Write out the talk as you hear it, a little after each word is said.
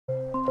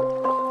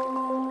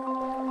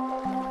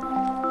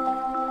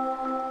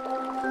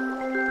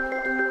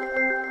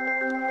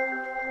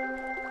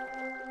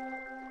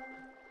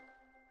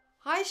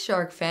Hi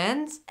shark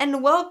fans,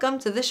 and welcome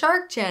to the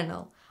Shark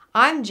Channel.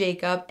 I'm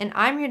Jacob, and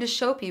I'm here to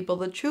show people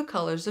the true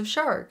colors of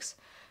sharks.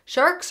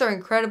 Sharks are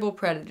incredible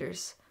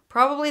predators,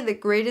 probably the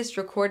greatest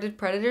recorded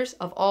predators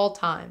of all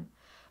time.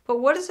 But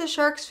what is a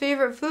shark's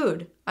favorite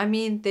food? I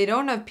mean, they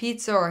don't have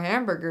pizza or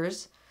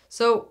hamburgers.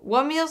 So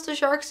what meals do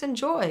sharks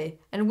enjoy?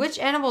 And which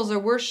animals are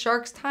worth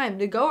sharks' time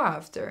to go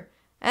after?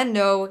 And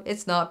no,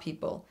 it's not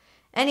people.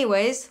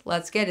 Anyways,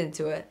 let's get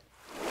into it.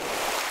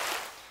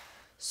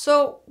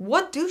 So,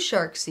 what do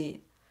sharks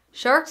eat?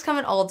 Sharks come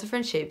in all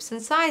different shapes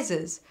and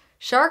sizes.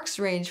 Sharks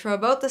range from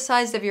about the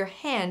size of your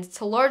hand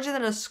to larger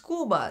than a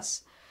school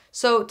bus.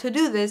 So, to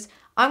do this,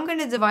 I'm going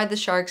to divide the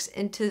sharks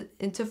into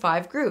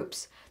 5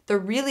 groups. The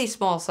really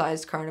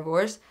small-sized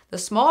carnivores, the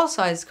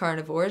small-sized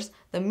carnivores,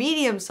 the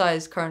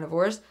medium-sized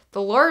carnivores,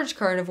 the large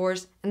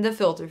carnivores, and the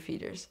filter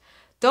feeders.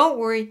 Don't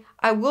worry,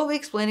 I will be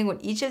explaining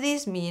what each of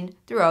these mean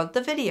throughout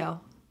the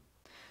video.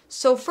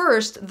 So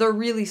first, the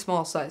really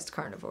small-sized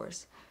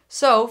carnivores.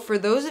 So, for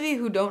those of you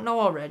who don't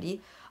know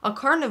already, a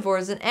carnivore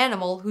is an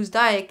animal whose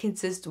diet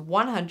consists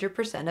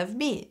 100% of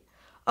meat.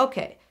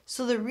 Okay,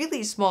 so the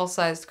really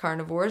small-sized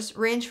carnivores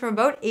range from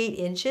about 8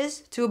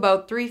 inches to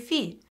about 3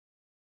 feet.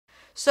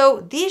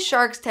 So, these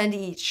sharks tend to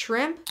eat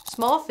shrimp,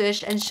 small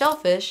fish, and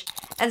shellfish,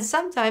 and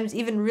sometimes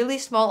even really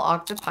small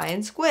octopi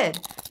and squid.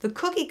 The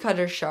cookie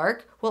cutter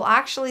shark will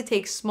actually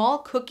take small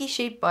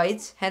cookie-shaped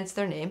bites, hence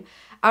their name,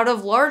 out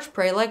of large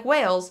prey like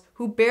whales,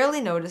 who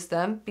barely notice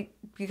them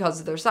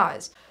because of their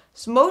size.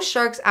 So most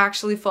sharks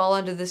actually fall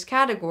under this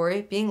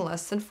category, being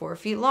less than 4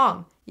 feet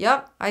long.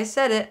 Yep, I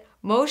said it.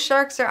 Most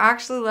sharks are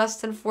actually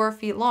less than 4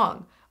 feet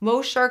long.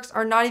 Most sharks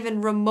are not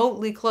even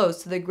remotely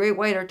close to the great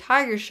white or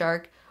tiger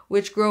shark,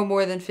 which grow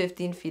more than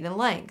 15 feet in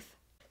length.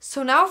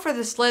 So now for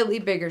the slightly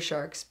bigger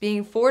sharks,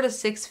 being 4 to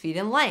 6 feet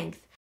in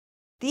length.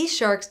 These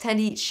sharks tend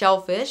to eat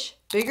shellfish,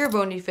 bigger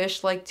bony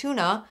fish like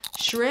tuna,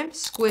 shrimp,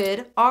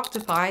 squid,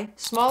 octopi,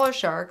 smaller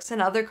sharks,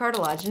 and other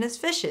cartilaginous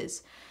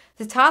fishes.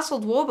 The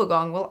tasseled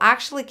wobbegong will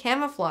actually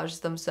camouflage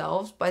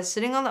themselves by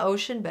sitting on the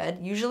ocean bed,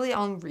 usually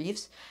on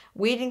reefs,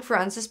 waiting for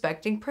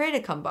unsuspecting prey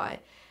to come by.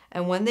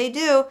 And when they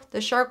do,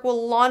 the shark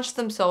will launch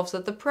themselves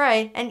at the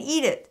prey and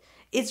eat it.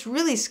 It's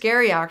really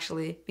scary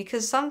actually,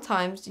 because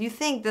sometimes you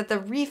think that the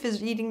reef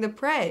is eating the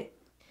prey.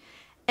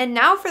 And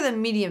now for the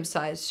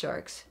medium-sized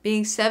sharks,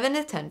 being 7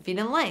 to 10 feet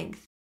in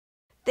length.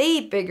 They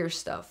eat bigger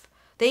stuff.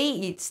 They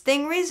eat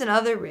stingrays and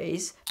other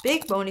rays,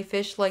 big bony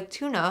fish like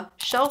tuna,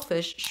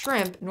 shellfish,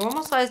 shrimp,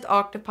 normal-sized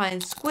octopi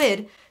and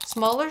squid,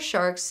 smaller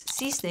sharks,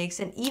 sea snakes,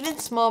 and even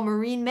small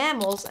marine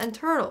mammals and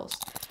turtles.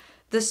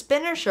 The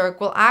spinner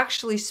shark will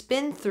actually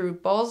spin through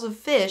balls of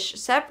fish,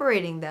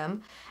 separating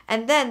them,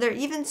 and then they're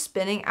even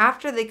spinning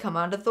after they come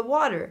out of the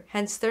water,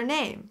 hence their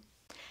name.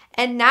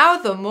 And now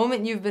the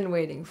moment you've been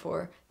waiting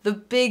for, the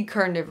big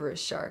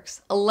carnivorous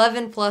sharks,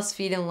 11 plus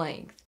feet in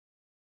length.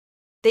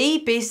 They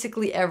eat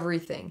basically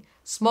everything.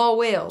 Small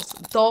whales,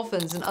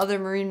 dolphins and other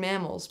marine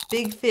mammals,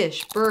 big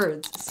fish,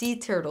 birds, sea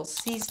turtles,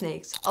 sea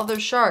snakes, other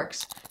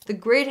sharks. The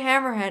great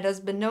hammerhead has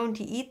been known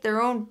to eat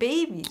their own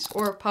babies,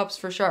 or pups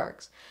for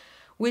sharks,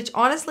 which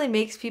honestly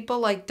makes people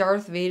like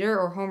Darth Vader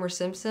or Homer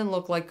Simpson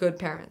look like good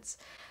parents.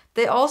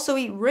 They also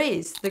eat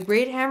rays. The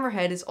great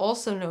hammerhead is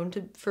also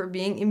known for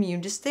being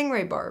immune to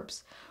stingray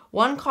barbs.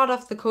 One caught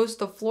off the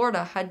coast of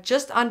Florida had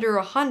just under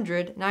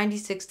 100,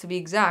 96 to be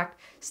exact,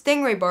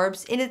 stingray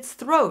barbs in its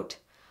throat.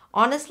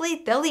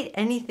 Honestly, they'll eat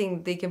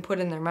anything they can put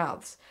in their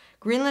mouths.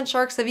 Greenland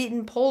sharks have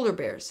eaten polar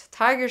bears.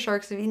 Tiger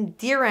sharks have eaten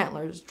deer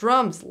antlers,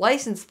 drums,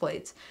 license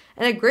plates.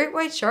 And a great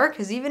white shark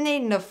has even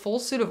eaten a full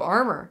suit of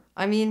armor.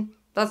 I mean,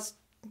 that's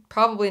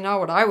probably not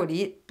what I would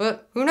eat,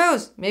 but who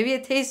knows? Maybe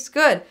it tastes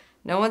good.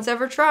 No one's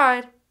ever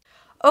tried.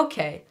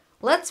 Okay,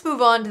 let's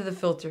move on to the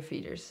filter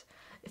feeders.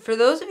 For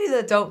those of you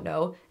that don't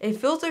know, a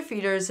filter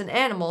feeder is an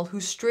animal who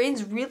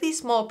strains really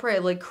small prey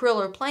like krill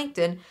or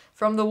plankton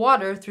from the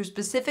water through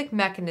specific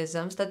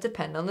mechanisms that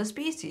depend on the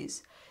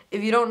species.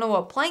 If you don't know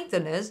what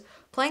plankton is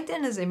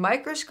a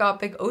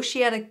microscopic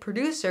oceanic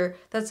producer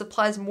that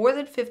supplies more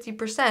than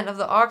 50% of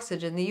the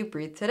oxygen that you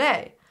breathe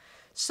today.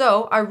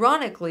 So,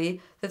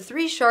 ironically, the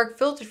 3 shark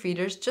filter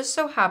feeders just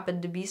so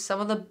happen to be some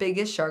of the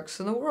biggest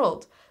sharks in the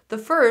world. The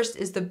first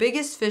is the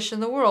biggest fish in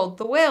the world,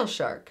 the whale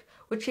shark,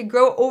 which can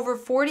grow over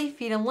 40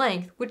 feet in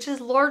length, which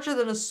is larger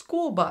than a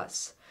school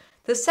bus.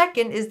 The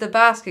second is the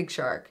basking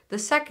shark, the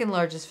second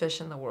largest fish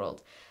in the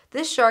world.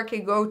 This shark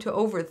can grow to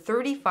over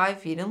 35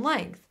 feet in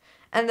length.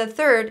 And the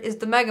third is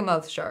the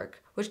megamouth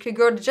shark, which can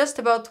grow to just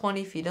about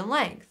 20 feet in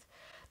length.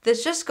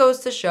 This just goes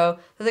to show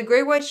that the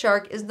great white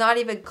shark is not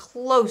even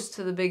close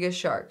to the biggest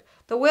shark.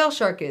 The whale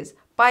shark is,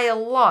 by a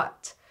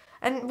lot.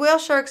 And whale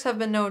sharks have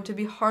been known to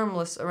be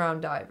harmless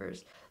around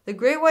divers. The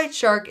great white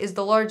shark is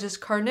the largest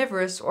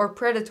carnivorous or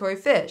predatory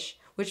fish,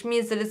 which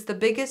means that it's the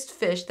biggest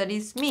fish that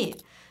eats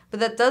meat.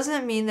 But that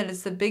doesn't mean that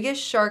it's the biggest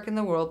shark in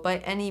the world by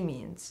any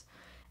means.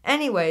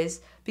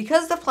 Anyways,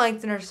 because the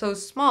plankton are so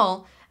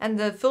small and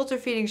the filter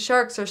feeding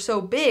sharks are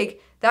so big,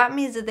 that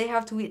means that they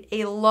have to eat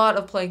a lot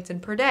of plankton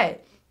per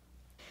day.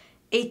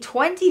 A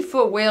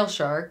 20-foot whale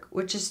shark,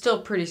 which is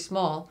still pretty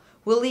small,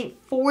 will eat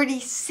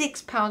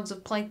 46 pounds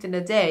of plankton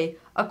a day,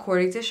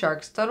 according to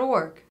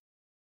sharks.org.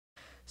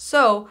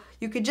 So,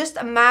 you could just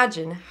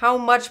imagine how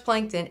much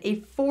plankton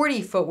a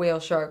 40-foot whale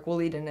shark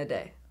will eat in a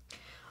day.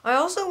 I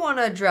also want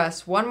to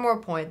address one more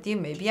point that you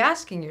may be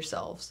asking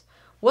yourselves.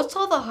 What's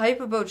all the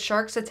hype about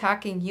sharks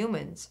attacking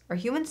humans? Are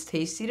humans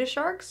tasty to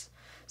sharks?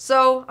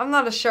 So, I'm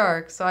not a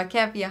shark, so I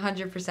can't be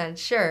 100%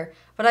 sure,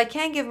 but I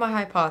can give my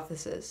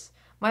hypothesis.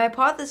 My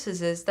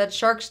hypothesis is that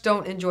sharks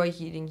don't enjoy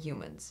eating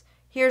humans.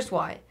 Here's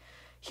why.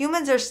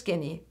 Humans are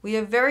skinny. We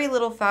have very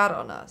little fat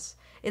on us.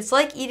 It's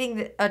like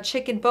eating a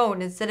chicken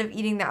bone instead of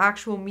eating the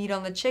actual meat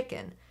on the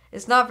chicken.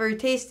 It's not very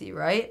tasty,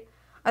 right?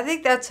 I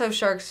think that's how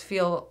sharks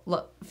feel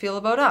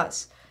about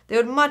us. They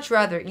would much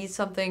rather eat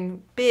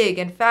something big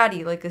and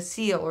fatty like a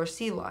seal or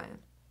sea lion.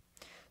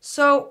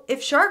 So,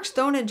 if sharks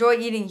don't enjoy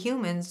eating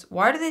humans,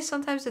 why do they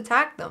sometimes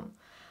attack them?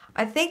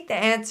 I think the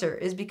answer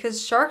is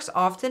because sharks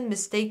often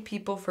mistake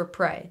people for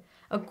prey.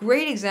 A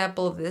great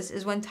example of this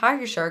is when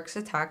tiger sharks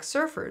attack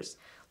surfers.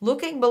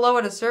 Looking below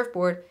at a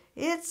surfboard,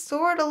 it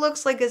sort of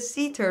looks like a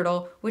sea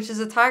turtle, which is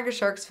a tiger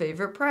shark's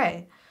favorite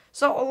prey.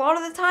 So a lot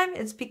of the time,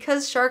 it's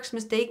because sharks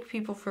mistake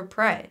people for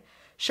prey.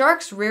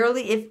 Sharks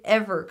rarely, if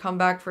ever, come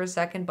back for a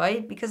second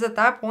bite because at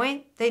that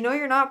point, they know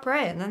you're not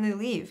prey and then they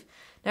leave.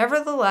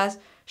 Nevertheless,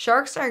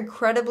 sharks are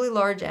incredibly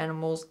large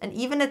animals, and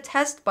even a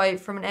test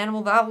bite from an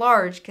animal that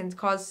large can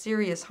cause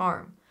serious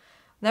harm.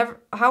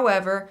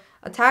 However,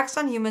 attacks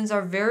on humans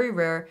are very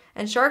rare,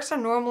 and sharks are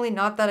normally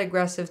not that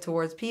aggressive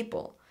towards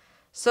people.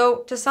 So,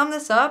 to sum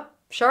this up,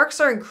 sharks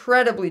are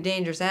incredibly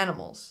dangerous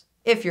animals,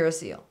 if you're a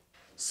seal.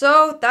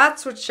 So,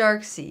 that's what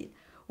sharks eat.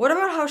 What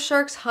about how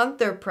sharks hunt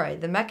their prey,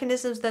 the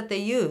mechanisms that they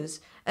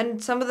use,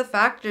 and some of the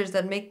factors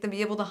that make them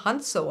be able to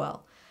hunt so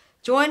well?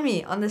 Join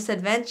me on this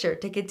adventure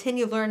to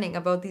continue learning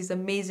about these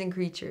amazing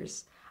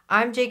creatures.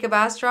 I'm Jacob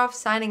Astroff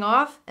signing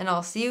off, and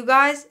I'll see you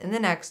guys in the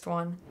next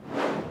one.